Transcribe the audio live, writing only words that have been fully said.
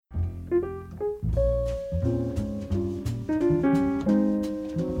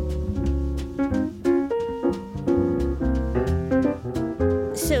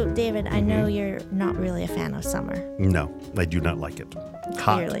really a fan of summer. No, I do not like it.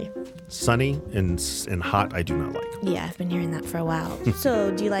 Clearly. Hot. Sunny and hot, I do not like. Yeah, I've been hearing that for a while.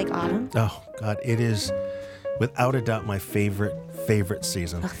 So, do you like autumn? Oh, God, it is without a doubt my favorite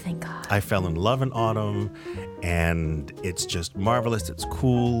season. Oh, thank God. I fell in love in autumn, and it's just marvelous. It's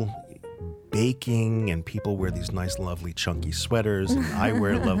cool. Baking, and people wear these nice, lovely, chunky sweaters, and I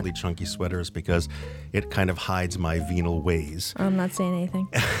wear lovely, chunky sweaters because it kind of hides my venal ways. I'm not saying anything.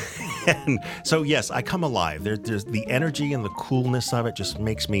 And so, yes, I come alive. There's the energy and the coolness of it just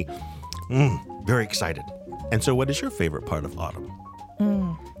makes me very excited. And so, what is your favorite part of autumn?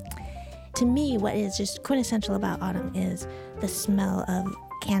 To me, what is just quintessential about autumn is the smell of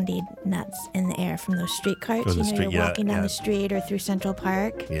candied nuts in the air from those street carts. Oh, the You're street, walking down yeah. the street or through Central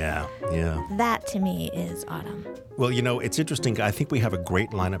Park. Yeah. That, to me, is autumn. Well, it's interesting. I think we have a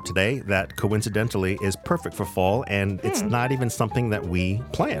great lineup today that coincidentally is perfect for fall, and it's not even something that we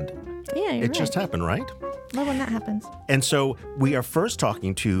planned. Yeah, you're It just happened, right? Love when that happens. And so we are first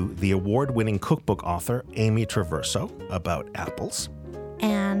talking to the award-winning cookbook author, Amy Traverso, about apples.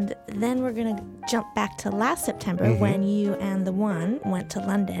 And then we're going to jump back to last September when you and the one went to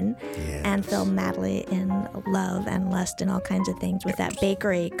London and fell madly in love and lust and all kinds of things with that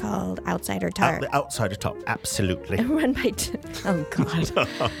bakery called Outsider Tart. The Outsider Tart, absolutely. Run by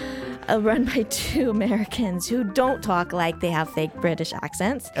run by two Americans who don't talk like they have fake British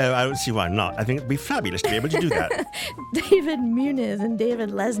accents. I don't see why not. I think it'd be fabulous to be able to do that. David Muniz and David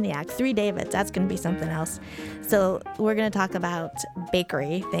Lesniak. 3 Davids. That's going to be something else. So we're going to talk about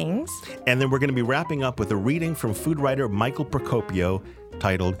bakery things. And then we're going to be wrapping up with a reading from food writer Michael Procopio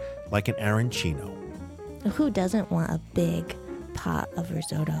titled Like an Arancino. Who doesn't want a big pot of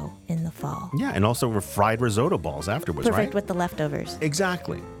risotto in the fall? Yeah, and also fried risotto balls afterwards, Perfect right? with the leftovers.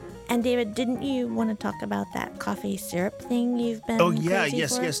 Exactly. And David, didn't you want to talk about that coffee syrup thing you've been crazy for?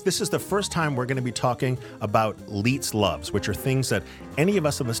 Yes. This is the first time we're going to be talking about Leets Loves, which are things that any of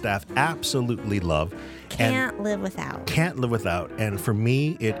us on the staff absolutely love. Can't live without. Can't live without. And for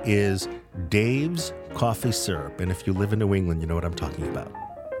me, it is Dave's coffee syrup. And if you live in New England, you know what I'm talking about.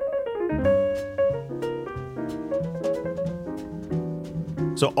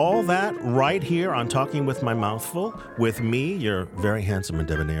 So all that right here on Talking with My Mouthful with me, your very handsome and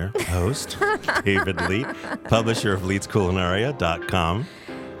debonair host, David Leet, publisher of LeetsCulinaria.com.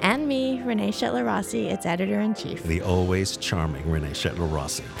 And me, Renee Shetler-Rossi, its editor-in-chief. The always charming Renee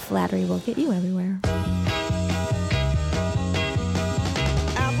Shetler-Rossi. Flattery will get you everywhere.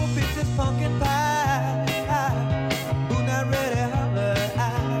 Apple pieces, pumpkin pie. Who not ready, holler.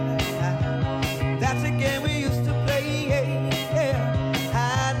 That's a game we used to play.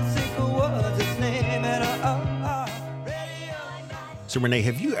 Hide and seek was its name. And So Renee,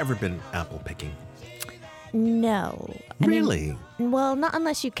 have you ever been apple picking? No. Really? Well, not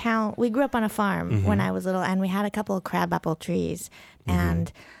unless you count. We grew up on a farm when I was little, and we had a couple of crabapple trees.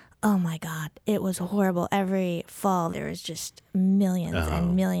 And, oh my God, it was horrible. Every fall, there was just millions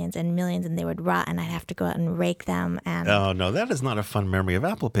and millions and millions, and they would rot, and I'd have to go out and rake them. And Oh, no, that is not a fun memory of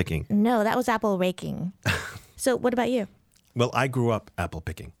apple picking. no, that was apple raking. So what about you? Well, I grew up apple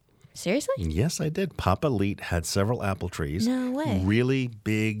picking. Seriously? Yes, I did. Papa Leet had several apple trees. No way. Really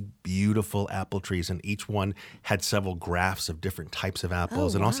big, beautiful apple trees, and each one had several grafts of different types of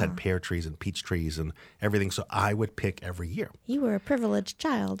apples, and also had pear trees and peach trees and everything. So I would pick every year. You were a privileged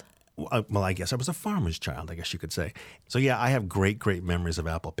child. Well, I guess I was a farmer's child, I guess you could say. So yeah, I have great, great memories of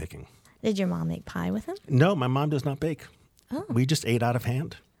apple picking. Did your mom make pie with them? No, my mom does not bake. Oh. We just ate out of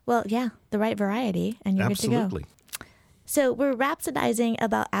hand. Well, yeah, the right variety, and you're good to go. Absolutely. So we're rhapsodizing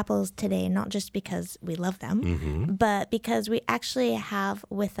about apples today, not just because we love them, but because we actually have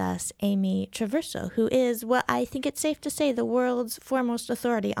with us Amy Traverso, who is what I think it's safe to say the world's foremost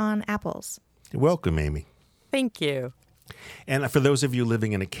authority on apples. Welcome, Amy. Thank you. And for those of you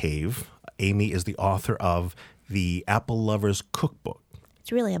living in a cave, Amy is the author of the Apple Lover's Cookbook.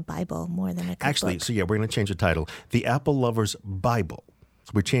 It's really a Bible more than a cookbook. Actually, so yeah, we're going to change the title. The Apple Lover's Bible.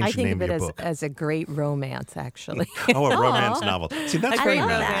 So we changed I the think name of of it your book. as a great romance, actually. Oh, a romance novel. See, that's A very great love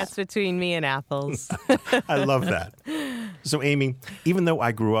nice. that. romance between me and apples. I love that. So, Amy, even though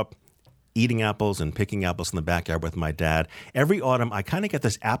I grew up eating apples and picking apples in the backyard with my dad, every autumn I kind of get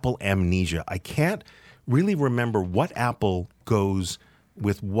this apple amnesia. I can't really remember what apple goes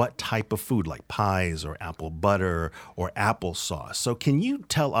with what type of food, like pies or apple butter or applesauce. So can you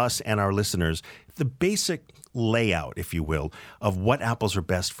tell us and our listeners the basic layout, if you will, of what apples are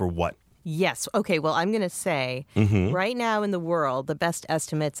best for what? Yes. Okay. Well, I'm going to say right now in the world, the best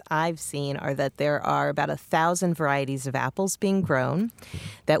estimates I've seen are that there are about 1,000 varieties of apples being grown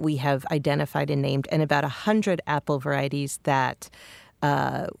that we have identified and named, and about 100 apple varieties that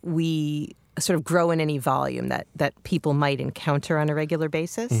we sort of grow in any volume that people might encounter on a regular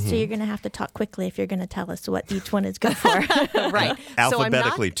basis. So you're going to have to talk quickly if you're going to tell us what each one is good for. Right.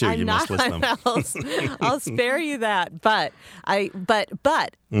 Alphabetically, so too, you must list them. I'll spare you that. But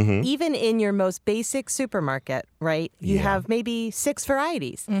even in your most basic supermarket, right, you have maybe 6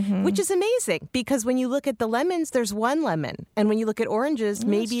 varieties, which is amazing because when you look at the lemons, there's 1 lemon. And when you look at oranges,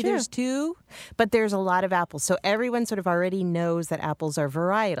 maybe there's 2, but there's a lot of apples. So everyone sort of already knows that apples are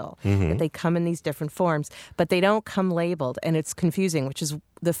varietal, that they come in these different forms, but they don't come labeled. And it's confusing, which is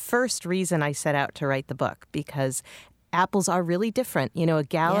the first reason I set out to write the book, because apples are really different. You know, a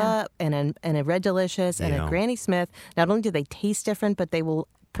Gala and a Red Delicious and a Granny Smith, not only do they taste different, but they will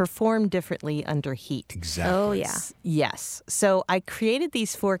perform differently under heat. Exactly. Oh, yeah. Yes. So I created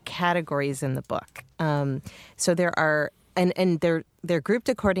these 4 categories in the book. So there are, and they're grouped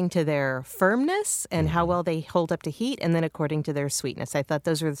according to their firmness and how well they hold up to heat, and then according to their sweetness. I thought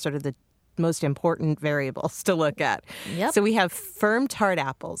those were sort of the most important variables to look at. Yep. So we have firm tart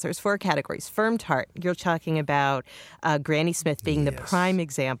apples. There's 4 categories. Firm tart, you're talking about Granny Smith being the prime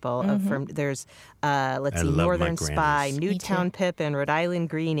example of firm. There's, let's see, love my Northern Spy, grannies. Newtown Pippin, Rhode Island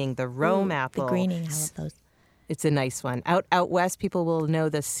Greening, the Rome apple. The greening, I love those. It's a nice one. Out west, people will know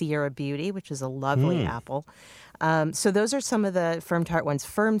the Sierra Beauty, which is a lovely apple. So those are some of the firm tart ones.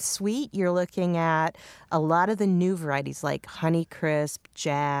 Firm sweet, you're looking at a lot of the new varieties like Honeycrisp,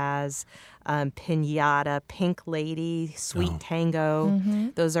 Jazz, Pinata, Pink Lady, Sweet Tango.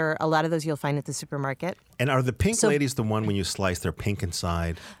 Those are a lot of those you'll find at the supermarket. And are the pink ladies the one when you slice, they're pink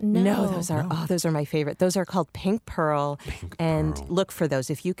inside? No, those are my favorite. Those are called Pink Pearl. Look for those.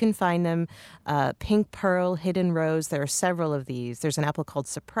 If you can find them, Pink Pearl, Hidden Rose, there are several of these. There's an apple called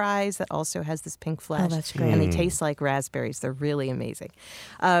Surprise that also has this pink flesh. Oh, that's great. And they taste like raspberries. They're really amazing.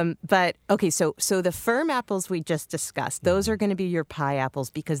 But, okay, so the firm apples we just discussed, those are going to be your pie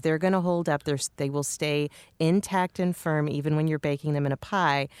apples because they're going to hold up. They will stay intact and firm even when you're baking them in a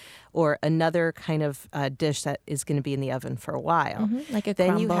pie or another kind of dish that is going to be in the oven for a while. Like a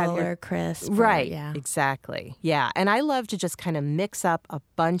Then crumble or a crisp. Right, Yeah. exactly. Yeah, and I love to just kind of mix up a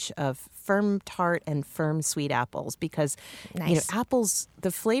bunch of firm tart and firm sweet apples because, you know, apples,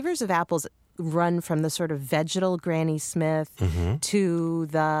 the flavors of apples run from the sort of vegetal Granny Smith to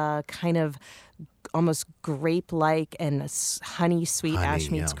the kind of almost grape-like and honey sweet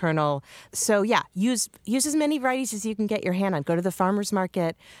Ashmead's kernel. So yeah, use as many varieties as you can get your hand on. Go to the farmer's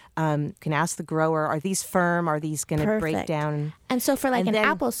market. You can ask the grower, are these firm? Are these going to break down? And so for like And an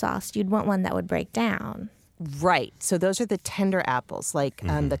then- applesauce, you'd want one that would break down. Right. So those are the tender apples. Like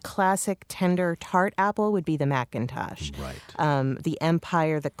the classic tender tart apple would be the McIntosh. Right. The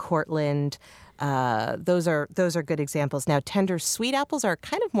Empire, the Cortland. Those are good examples. Now, tender sweet apples are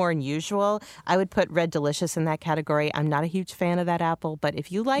kind of more unusual. I would put Red Delicious in that category. I'm not a huge fan of that apple, but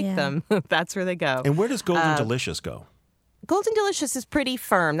if you like them, that's where they go. And where does Golden Delicious go? Golden Delicious is pretty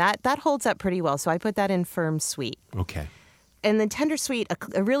firm. That holds up pretty well. So I put that in firm sweet. Okay. And then tender sweet,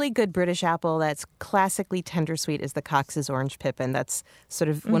 a really good British apple that's classically tender sweet is the Cox's Orange Pippin. That's sort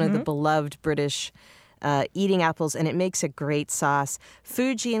of one of the beloved British eating apples, and it makes a great sauce.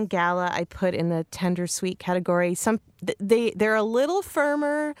 Fuji and Gala I put in the tender sweet category. They're a little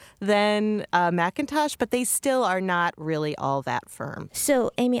firmer than McIntosh, but they still are not really all that firm.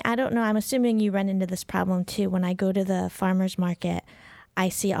 So, Amy, I don't know. I'm assuming you run into this problem too. When I go to the farmer's market, I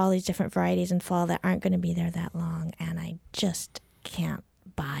see all these different varieties in fall that aren't going to be there that long, and I just can't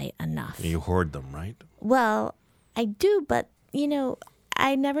buy enough. You hoard them, right? Well, I do, but, you know,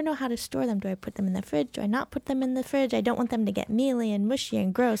 I never know how to store them. Do I put them in the fridge? Do I not put them in the fridge? I don't want them to get mealy and mushy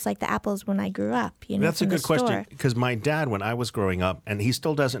and gross like the apples when I grew up. You know, That's a from the good question store. because my dad, when I was growing up, and he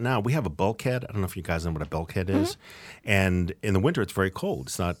still does it now, we have a bulkhead. I don't know if you guys know what a bulkhead is. And in the winter, it's very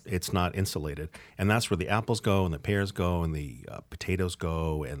cold. It's not insulated. And that's where the apples go and the pears go and the potatoes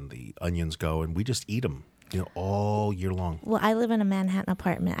go and the onions go. And we just eat them, you know, all year long. Well, I live in a Manhattan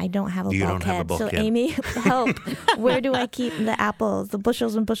apartment. I don't have a You bulkhead. don't have a bulkhead. So, Amy, help. Where do I keep the apples, the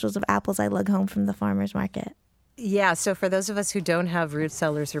bushels and bushels of apples I lug home from the farmer's market? Yeah, so for those of us who don't have root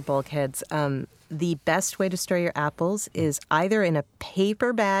cellars or bulkheads, the best way to store your apples is either in a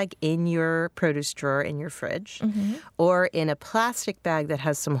paper bag in your produce drawer in your fridge or in a plastic bag that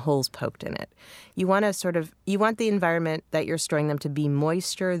has some holes poked in it. You want the environment that you're storing them to be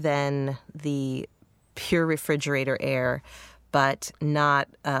moister than the pure refrigerator air, but not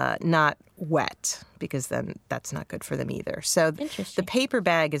wet, because then that's not good for them either. So the paper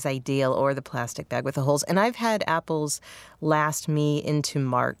bag is ideal, or the plastic bag with the holes. And I've had apples last me into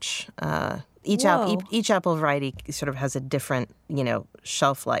March. Each apple variety sort of has a different,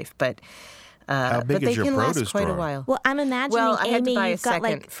 shelf life, but How big but they is your can last produce quite drawer? a while. Well, I'm imagining, Well, I had to Amy, buy a you've got second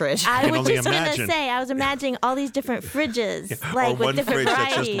like fridge. I can was only just going to imagine. say, I was imagining all these different fridges, like or with one different fridge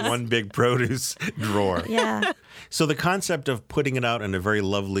that's varieties. just one big produce drawer. Yeah. So the concept of putting it out in a very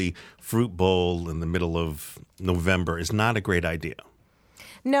lovely fruit bowl in the middle of November is not a great idea.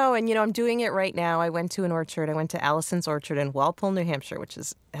 No, and I'm doing it right now. I went to an orchard. I went to Allison's Orchard in Walpole, New Hampshire, which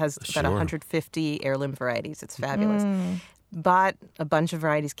has Sure. about 150 heirloom varieties. It's fabulous. Bought a bunch of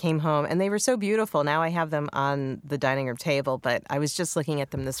varieties, came home, and they were so beautiful. Now I have them on the dining room table, but I was just looking at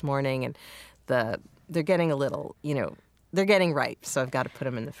them this morning, and they're getting a little, they're getting ripe, so I've got to put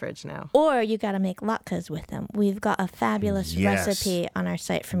them in the fridge now. Or you got to make latkes with them. We've got a fabulous Yes. recipe on our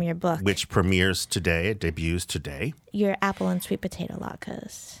site from your book, Which premieres today, it debuts today. your apple and sweet potato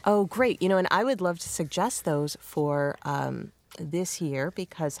latkes. Oh, great. And I would love to suggest those for this year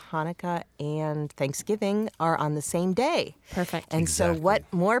because Hanukkah and Thanksgiving are on the same day. Perfect. And Exactly. so what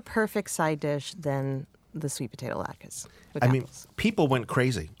more perfect side dish than the sweet potato latkes with I mean, apples? people went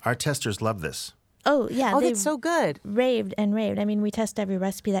crazy. Our testers love this. Oh, yeah. Oh, they that's so good. raved and raved. I mean, we test every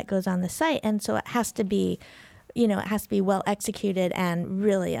recipe that goes on the site, and so it has to be, it has to be well executed and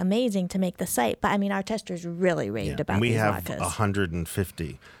really amazing to make the site. But I mean, our testers really raved about and we these have latkes.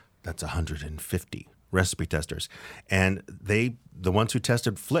 150. That's 150 recipe testers. And the ones who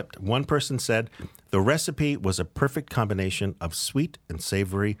tested flipped. One person said the recipe was a perfect combination of sweet and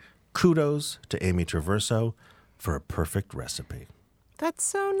savory. Kudos to Amy Traverso for a perfect recipe. That's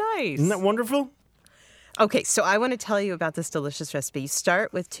so nice. Isn't that wonderful? Okay, so I want to tell you about this delicious recipe. You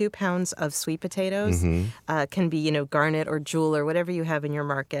start with 2 pounds of sweet potatoes. Can be, garnet or jewel or whatever you have in your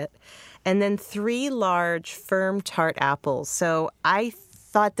market. And then 3 large, firm tart apples. So I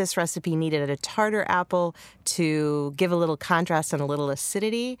thought this recipe needed a tartar apple to give a little contrast and a little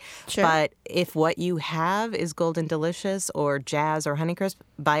acidity. Sure. But if what you have is Golden Delicious or Jazz or Honeycrisp,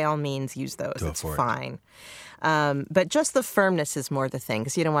 by all means use those. Go it's for it. fine. But just the firmness is more the thing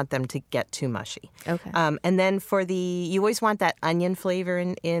because you don't want them to get too mushy. Okay. And then you always want that onion flavor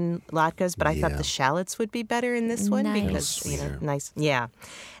in latkes, but I thought Yeah. the shallots would be better in this one Nice. because, Sweeter. nice. Yeah.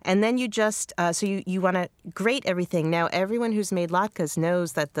 And then you just, you want to grate everything. Now, everyone who's made latkes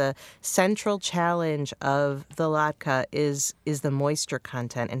knows that the central challenge of the latke is the moisture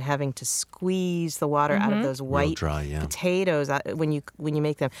content and having to squeeze the water out of those white dry, yeah. potatoes when you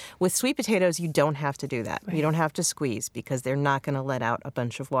make them. With sweet potatoes, you don't have to do that. You don't have to squeeze because they're not going to let out a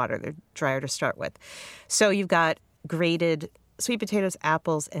bunch of water. They're drier to start with. So you've got grated sweet potatoes,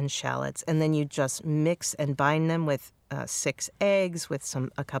 apples, and shallots, and then you just mix and bind them with 6 eggs, with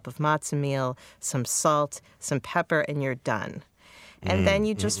a cup of matzah meal, some salt, some pepper, and you're done. And then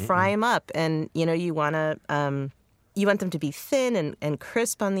you just fry them up, and you want to. You want them to be thin and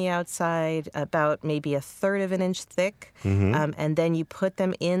crisp on the outside, about maybe 1/3 of an inch thick. And then you put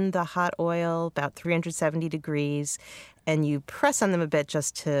them in the hot oil, about 370 degrees, and you press on them a bit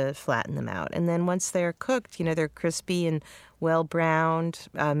just to flatten them out. And then once they're cooked, they're crispy and well browned,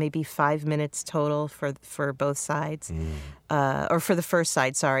 maybe 5 minutes total for both sides, or for the first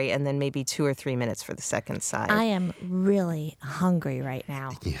side, sorry, and then maybe 2 or 3 minutes for the second side. I am really hungry right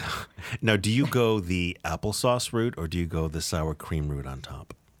now. Yeah. Now, do you go the applesauce route or do you go the sour cream route on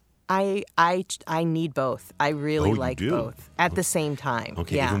top? I need both. I really you like do? both at the same time.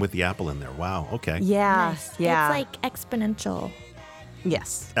 Okay, yeah. even with the apple in there. Wow, okay. Yeah, Nice. yeah. It's like exponential.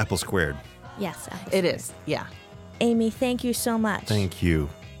 Yes, Apple squared. Yes. apple it squared. is. Yeah. Amy, thank you so much. Thank you.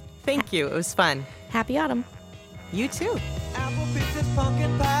 Thank you. It was fun. Happy autumn. You too. Apple pieces,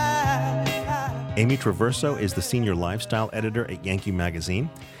 pumpkin pie. Amy Traverso is the senior lifestyle editor at Yankee Magazine,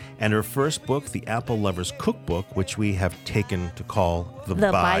 and her first book, The Apple Lover's Cookbook, which we have taken to call The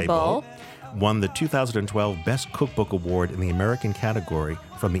Bible, won the 2012 Best Cookbook Award in the American category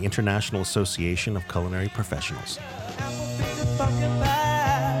from the International Association of Culinary Professionals. Apple pieces, pumpkin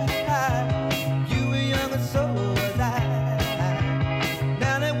pie. You were young and so was I.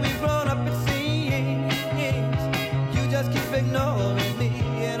 Now that we've grown up, it seems you just keep ignoring me.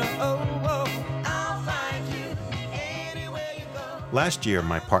 And I'll find you anywhere you go. Last year,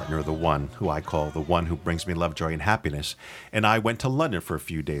 my partner, the one who I call the one who brings me love, joy, and happiness, and I went to London for a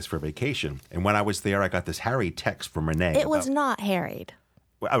few days for vacation. And when I was there, I got this harried text from Renee. It was not harried.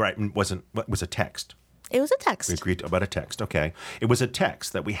 All right, it was a text. It was a We text. agreed about a text, okay. It was a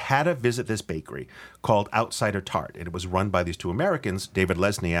text that we had to visit this bakery called Outsider Tart, and it was run by these 2 Americans, David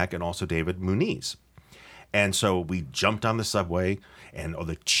Lesniak and also David Muniz. And so we jumped on the subway or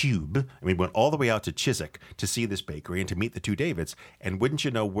the tube, and we went all the way out to Chiswick to see this bakery and to meet the 2 Davids. And wouldn't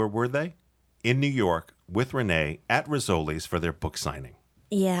you know, where were they? In New York with Renee at Rizzoli's for their book signing.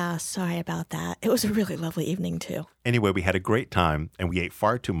 Yeah, sorry about that. It was a really lovely evening, too. Anyway, we had a great time and we ate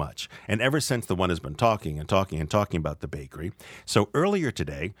far too much. And ever since, the one has been talking and talking and talking about the bakery. So earlier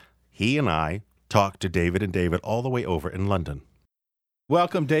today, he and I talked to David and David all the way over in London.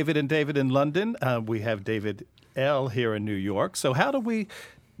 Welcome, David and David in London. We have David L. here in New York. So how do we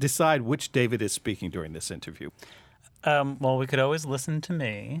decide which David is speaking during this interview? Well, we could always listen to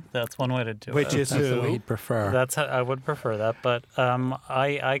me. That's one way to do Which it. is That's what who? we'd prefer. That's how I would prefer that. But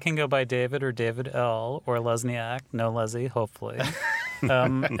I can go by David or David L. or Lesniak. No Leslie, hopefully.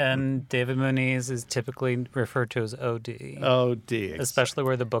 And David Muniz is typically referred to as OD. OD. Especially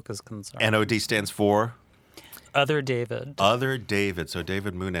where the book is concerned. NOD stands for? Other David. Other David. So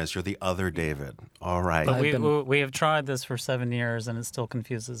David Muniz, you're the other David. All right. But I've we have tried this for 7 years, and it still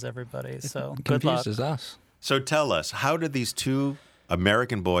confuses everybody. So good luck. Confuses us. So tell us, how did these two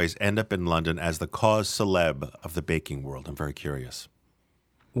American boys end up in London as the cause celeb of the baking world? I'm very curious.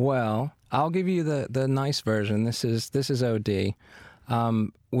 Well, I'll give you the nice version. This is OD,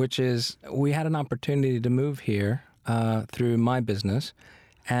 which is we had an opportunity to move here through my business,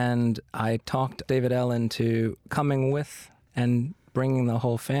 and I talked David L. into coming with and bringing the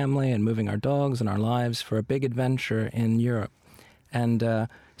whole family and moving our dogs and our lives for a big adventure in Europe. And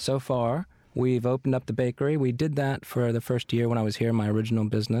so far, we've opened up the bakery. We did that for the first year when I was here in my original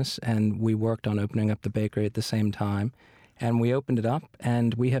business, and we worked on opening up the bakery at the same time. And we opened it up,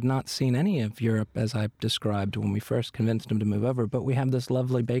 and we have not seen any of Europe as I described when we first convinced them to move over, but we have this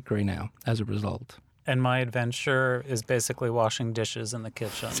lovely bakery now as a result. And my adventure is basically washing dishes in the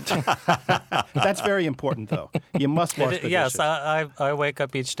kitchen. That's very important, though. You must wash the Yes, dishes. I wake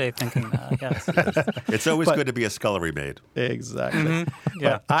up each day thinking that, yes. It's always good to be a scullery maid. Exactly.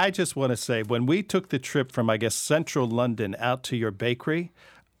 Yeah. But I just want to say, when we took the trip from, I guess, central London out to your bakery,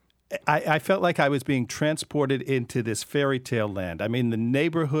 I felt like I was being transported into this fairy tale land. I mean, the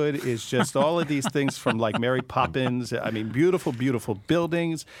neighborhood is just all of these things from like Mary Poppins. I mean, beautiful, beautiful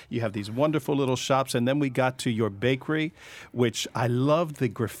buildings. You have these wonderful little shops. And then we got to your bakery, which I love the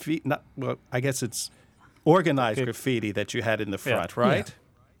graffiti. I guess it's organized graffiti that you had in the front, right?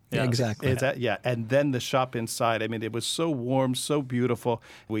 Yeah, exactly. Is that, yeah, and then the shop inside. I mean, it was so warm, so beautiful.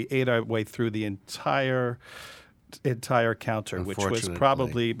 We ate our way through the entire counter, which was Unfortunately.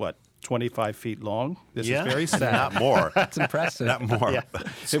 probably, 25 feet long? This is very sad. Not more. It's impressive. Not more. Yeah.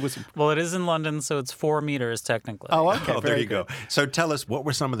 It was. Well, it is in London, so it's 4 meters technically. Oh, okay. Oh, there very you go. good. So tell us, what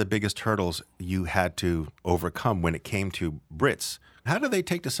were some of the biggest hurdles you had to overcome when it came to Brits? How do they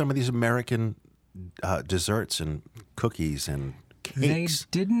take to some of these American desserts and cookies and cakes?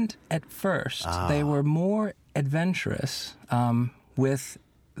 They didn't at first. They were more adventurous with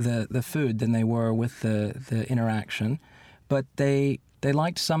the food than they were with the interaction. But they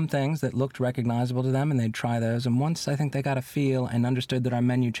liked some things that looked recognizable to them, and they'd try those. And once I think they got a feel and understood that our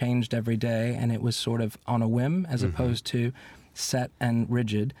menu changed every day and it was sort of on a whim as opposed to set and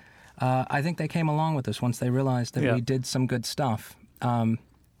rigid, I think they came along with us once they realized that we did some good stuff.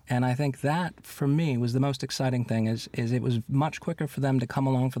 And I think that, for me, was the most exciting thing, is it was much quicker for them to come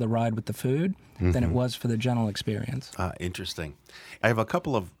along for the ride with the food than it was for the general experience. Interesting. I have a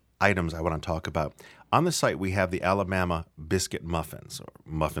couple of items I want to talk about. On the site, we have the Alabama biscuit muffins, or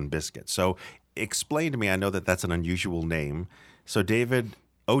muffin biscuits. So explain to me, I know that that's an unusual name. So David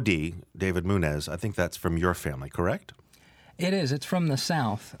Muniz, I think that's from your family, correct? It is. It's from the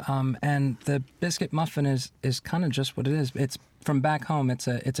South. And the biscuit muffin is kind of just what it is. It's from back home. It's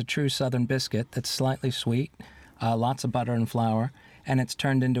a true Southern biscuit that's slightly sweet, lots of butter and flour, and it's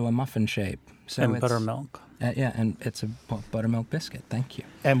turned into a muffin shape. So And it's, buttermilk. Yeah, and it's a buttermilk biscuit. Thank you.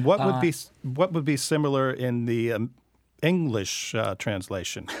 And what would be similar in the English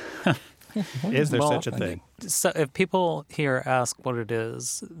translation? Is there such a thing? So if people here ask what it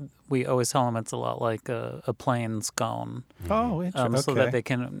is, we always tell them it's a lot like a plain scone. Oh, interesting. So that they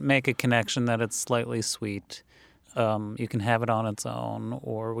can make a connection that it's slightly sweet. You can have it on its own,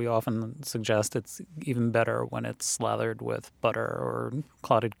 or we often suggest it's even better when it's slathered with butter or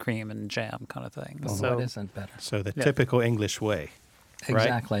clotted cream and jam kind of thing. Well, So what isn't better? So the typical English way. Right?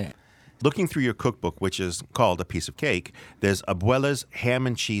 Exactly. Looking through your cookbook, which is called A Piece of Cake, there's Abuela's ham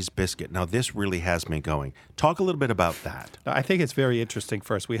and cheese biscuit. Now, this really has me going. Talk a little bit about that. Now, I think it's very interesting.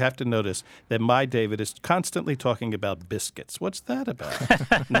 First, we have to notice that my David is constantly talking about biscuits. What's that about?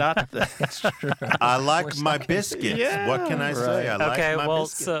 Not the, I like my biscuits. Yeah, What can I say? I like okay, my well,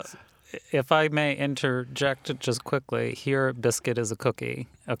 biscuits. so if I may interject just quickly, here biscuit is a cookie,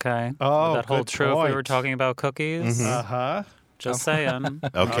 okay? Oh, that whole good truth we were point. talking about cookies. uh-huh. Just saying. Okay.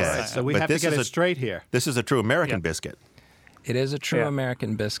 All right, so we But have to this get is it a- straight here. This is a true American biscuit. It is a true Yeah.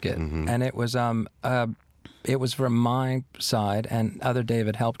 American biscuit, and it was it was from my side, and other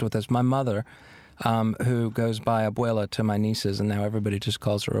David helped with this. My mother, who goes by Abuela to my nieces, and now everybody just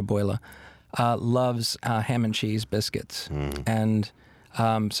calls her Abuela, loves ham and cheese biscuits. And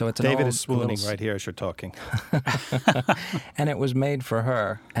so it's an David old is swooning little- right here as you're talking. And it was made for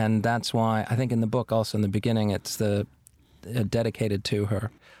her, and that's why I think in the book also in the beginning it's dedicated to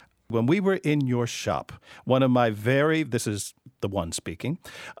her. When we were in your shop, this is the one speaking,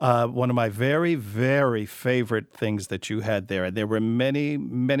 one of my very, very favorite things that you had there, and there were many,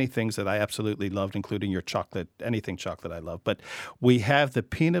 many things that I absolutely loved, including your chocolate, anything chocolate I love, but we have the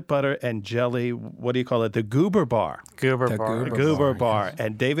peanut butter and jelly, what do you call it, the Goober Bar. Goober bar. Goober Bar.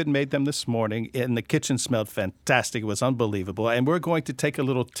 And David made them this morning, and the kitchen smelled fantastic. It was unbelievable. And we're going to take a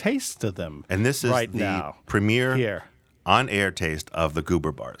little taste of them And this is right the now. premiere Here. on-air taste of the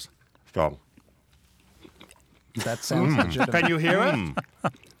Goober Bars. So, That sounds legitimate. Can you hear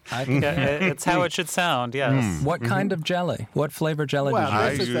it? I think- Yeah, it's how it should sound, yes. What kind of jelly? What flavor jelly Well,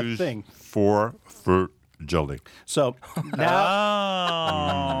 did you this is the use thing. 4-fruit jelly. So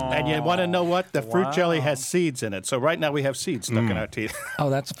now, Oh. and you want to know what? The fruit jelly has seeds in it. So right now we have seeds stuck in our teeth. Oh,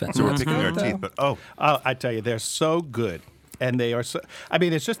 that's fantastic. So we're picking our teeth, but Oh, I tell you, they're so good. And they are so, I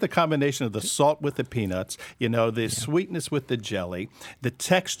mean, it's just the combination of the salt with the peanuts, the sweetness with the jelly, the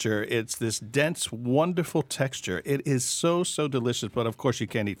texture. It's this dense, wonderful texture. It is so, so delicious. But of course, you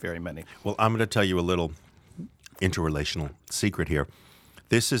can't eat very many. well, I'm going to tell you a little interrelational secret here.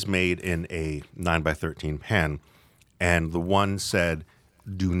 This is made in a 9x13 pan, and the one said,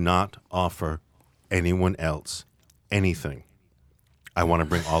 do not offer anyone else anything. I want to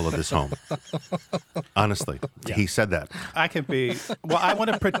bring all of this home. Honestly, he said that. I can be, I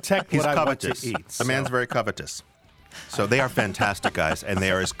want to protect He's what I want covetous. to eat. The man's very covetous. So they are fantastic, guys, and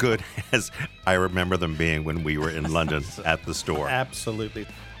they are as good as I remember them being when we were in London at the store. Absolutely.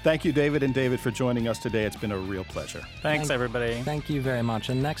 Thank you, David and David, for joining us today. It's been a real pleasure. Thanks, everybody. Thank you very much.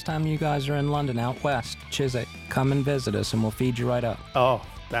 And next time you guys are in London, out west, Chiswick, come and visit us, and we'll feed you right up. Oh,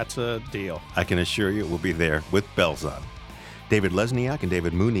 that's a deal. I can assure you we'll be there with bells on. David Lesniak and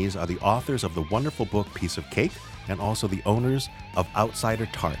David Muniz are the authors of the wonderful book Piece of Cake and also the owners of Outsider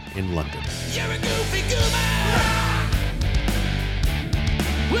Tart in London. You're a goofy goober.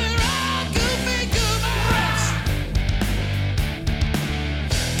 We're all goofy goobers.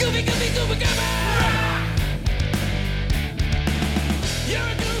 Goofy, goofy, goober, goober. You're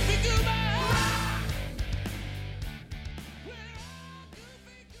a goofy goober.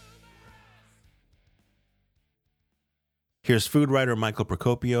 Here's food writer Michael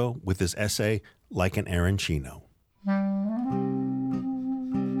Procopio with his essay, Like an Arancino.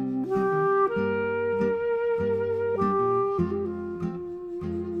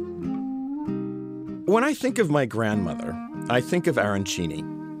 When I think of my grandmother, I think of arancini.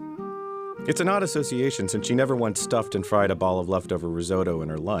 It's an odd association since she never once stuffed and fried a ball of leftover risotto in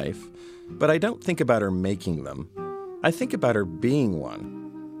her life, but I don't think about her making them. I think about her being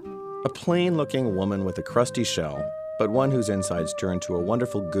one. A plain-looking woman with a crusty shell, but one whose insides turned to a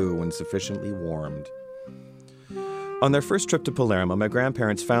wonderful goo when sufficiently warmed. On their first trip to Palermo, my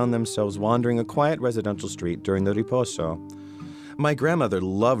grandparents found themselves wandering a quiet residential street during the Riposo. My grandmother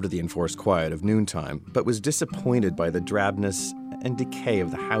loved the enforced quiet of noontime, but was disappointed by the drabness and decay of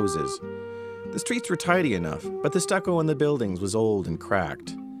the houses. The streets were tidy enough, but the stucco in the buildings was old and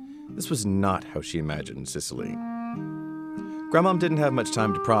cracked. This was not how she imagined Sicily. Grandmom didn't have much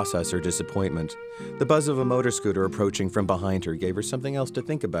time to process her disappointment. The buzz of a motor scooter approaching from behind her gave her something else to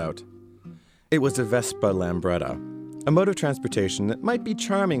think about. It was a Vespa Lambretta, a mode of transportation that might be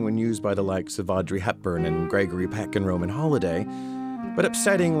charming when used by the likes of Audrey Hepburn and Gregory Peck in Roman Holiday, but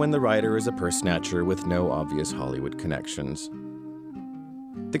upsetting when the rider is a purse snatcher with no obvious Hollywood connections.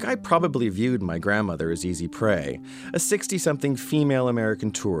 The guy probably viewed my grandmother as easy prey, a 60-something female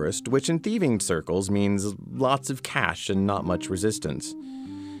American tourist, which in thieving circles means lots of cash and not much resistance.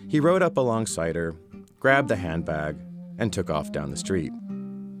 He rode up alongside her, grabbed the handbag, and took off down the street.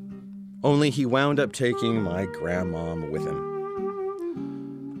 Only he wound up taking my grandmom with him.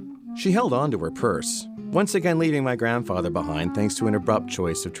 She held on to her purse, once again leaving my grandfather behind thanks to an abrupt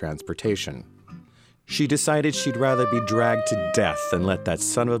choice of transportation. She decided she'd rather be dragged to death than let that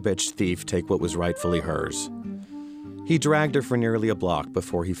son of a bitch thief take what was rightfully hers. He dragged her for nearly a block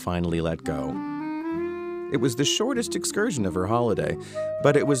before he finally let go. It was the shortest excursion of her holiday,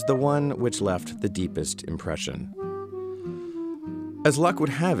 but it was the one which left the deepest impression. As luck would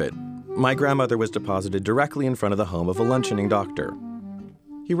have it, my grandmother was deposited directly in front of the home of a luncheoning doctor.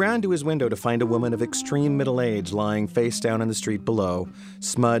 He ran to his window to find a woman of extreme middle age lying face down in the street below,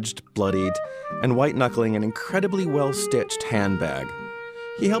 smudged, bloodied, and white-knuckling an incredibly well-stitched handbag.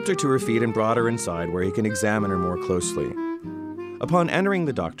 He helped her to her feet and brought her inside where he can examine her more closely. Upon entering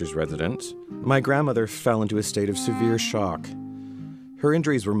the doctor's residence, my grandmother fell into a state of severe shock. Her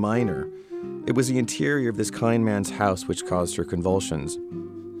injuries were minor. It was the interior of this kind man's house which caused her convulsions.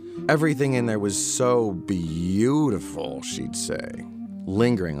 Everything in there was so beautiful, she'd say,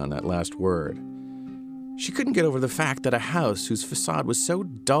 lingering on that last word. She couldn't get over the fact that a house whose facade was so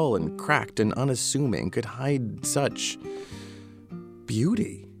dull and cracked and unassuming could hide such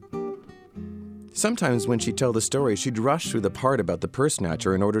beauty. Sometimes when she'd tell the story, she'd rush through the part about the purse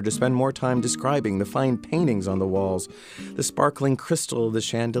snatcher in order to spend more time describing the fine paintings on the walls, the sparkling crystal of the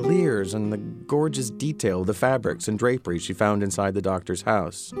chandeliers, and the gorgeous detail of the fabrics and drapery she found inside the doctor's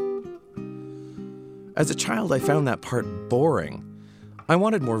house. As a child, I found that part boring. I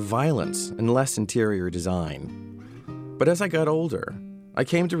wanted more violence and less interior design. But as I got older, I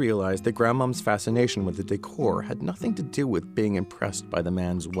came to realize that Grandmom's fascination with the decor had nothing to do with being impressed by the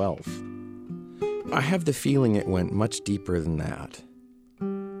man's wealth. I have the feeling it went much deeper than that.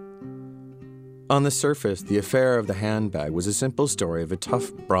 On the surface, the affair of the handbag was a simple story of a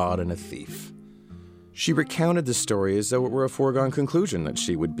tough broad and a thief. She recounted the story as though it were a foregone conclusion that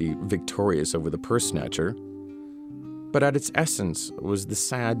she would be victorious over the purse snatcher. But at its essence was the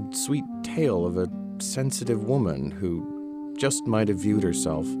sad, sweet tale of a sensitive woman who just might have viewed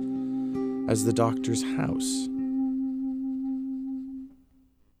herself as the doctor's house.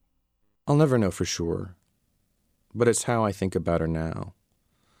 I'll never know for sure, but it's how I think about her now.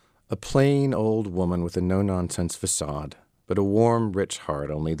 A plain old woman with a no-nonsense facade, but a warm, rich heart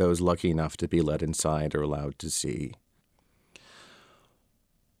only those lucky enough to be let inside are allowed to see.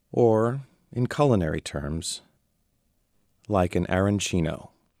 Or, in culinary terms, like an arancino.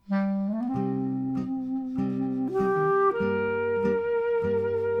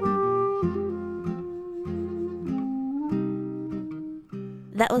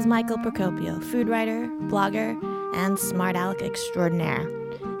 That was Michael Procopio, food writer, blogger, and smart aleck extraordinaire.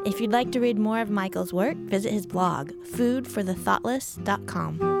 If you'd like to read more of Michael's work, visit his blog,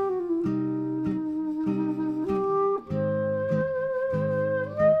 foodforthethoughtless.com.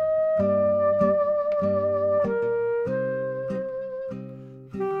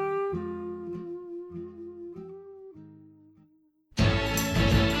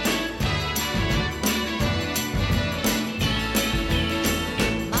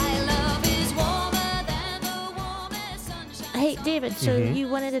 Hey, David, so you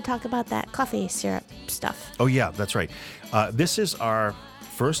wanted to talk about that coffee syrup stuff. Oh, yeah, that's right. This is our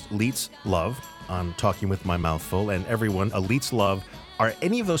first Leets Love on Talking with My Mouth Full. And everyone, a Leets Love are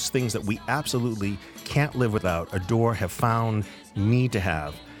any of those things that we absolutely can't live without, adore, have found, need to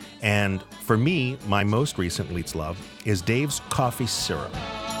have. And for me, my most recent Leets Love is Dave's Coffee Syrup.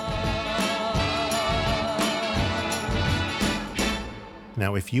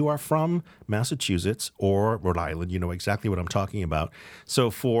 Now, if you are from Massachusetts or Rhode Island, you know exactly what I'm talking about.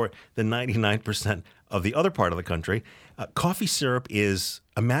 So for the 99% of the other part of the country, coffee syrup is,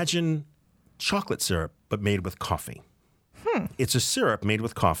 imagine chocolate syrup, but made with coffee. It's a syrup made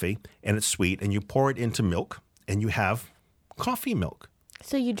with coffee, and it's sweet, and you pour it into milk, and you have coffee milk.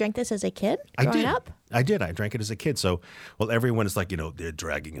 So you drank this as a kid growing up? I did. I drank it as a kid. So, well, everyone is like, they're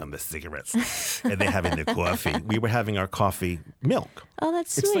dragging on the cigarettes and they're having their coffee. We were having our coffee milk. Oh,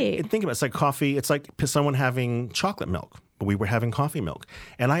 that's It's sweet. like, think about it. It's like coffee. It's like someone having chocolate milk, but we were having coffee milk.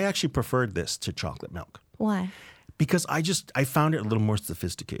 And I actually preferred this to chocolate milk Why? because I found it a little more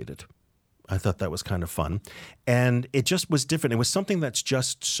sophisticated. I thought that was kind of fun. And it just was different. It was something that's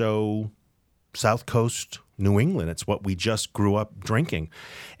just so South Coast New England. It's what we just grew up drinking.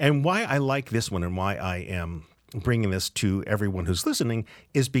 And why I like this one and why I am bringing this to everyone who's listening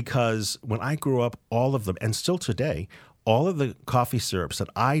is because when I grew up, all of them, and still today, all of the coffee syrups that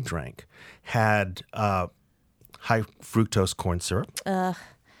I drank had high fructose corn syrup,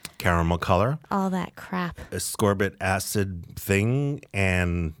 caramel color, All that crap. ascorbic acid thing,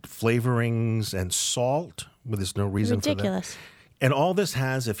 and flavorings and salt. Well, there's no reason for that. Ridiculous. And all this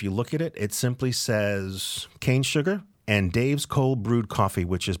has, if you look at it, it simply says cane sugar and Dave's cold brewed coffee,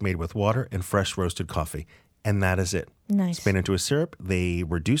 which is made with water and fresh roasted coffee. And that is it. Nice. It's made into a syrup. They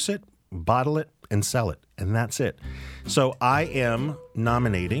reduce it, bottle it, and sell it. And that's it. So I am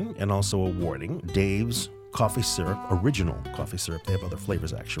nominating and also awarding Dave's coffee syrup, original coffee syrup. They have other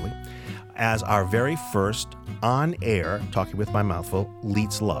flavors, actually, as our very first on-air, Talking with My Mouthful,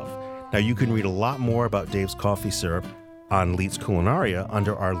 Leets Love. Now, you can read a lot more about Dave's coffee syrup on Leets Culinaria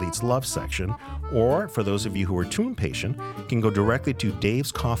under our Leets Love section, or for those of you who are too impatient, you can go directly to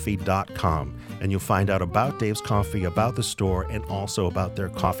davescoffee.com and you'll find out about Dave's Coffee, about the store, and also about their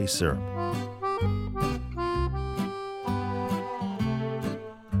coffee syrup.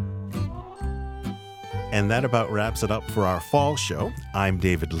 And that about wraps it up for our fall show. I'm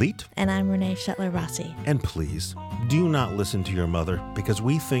David Leet. And I'm Renee Shetler-Rossi. And please, do not listen to your mother, because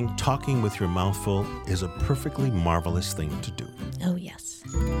we think talking with your mouth full is a perfectly marvelous thing to do. Oh, yes.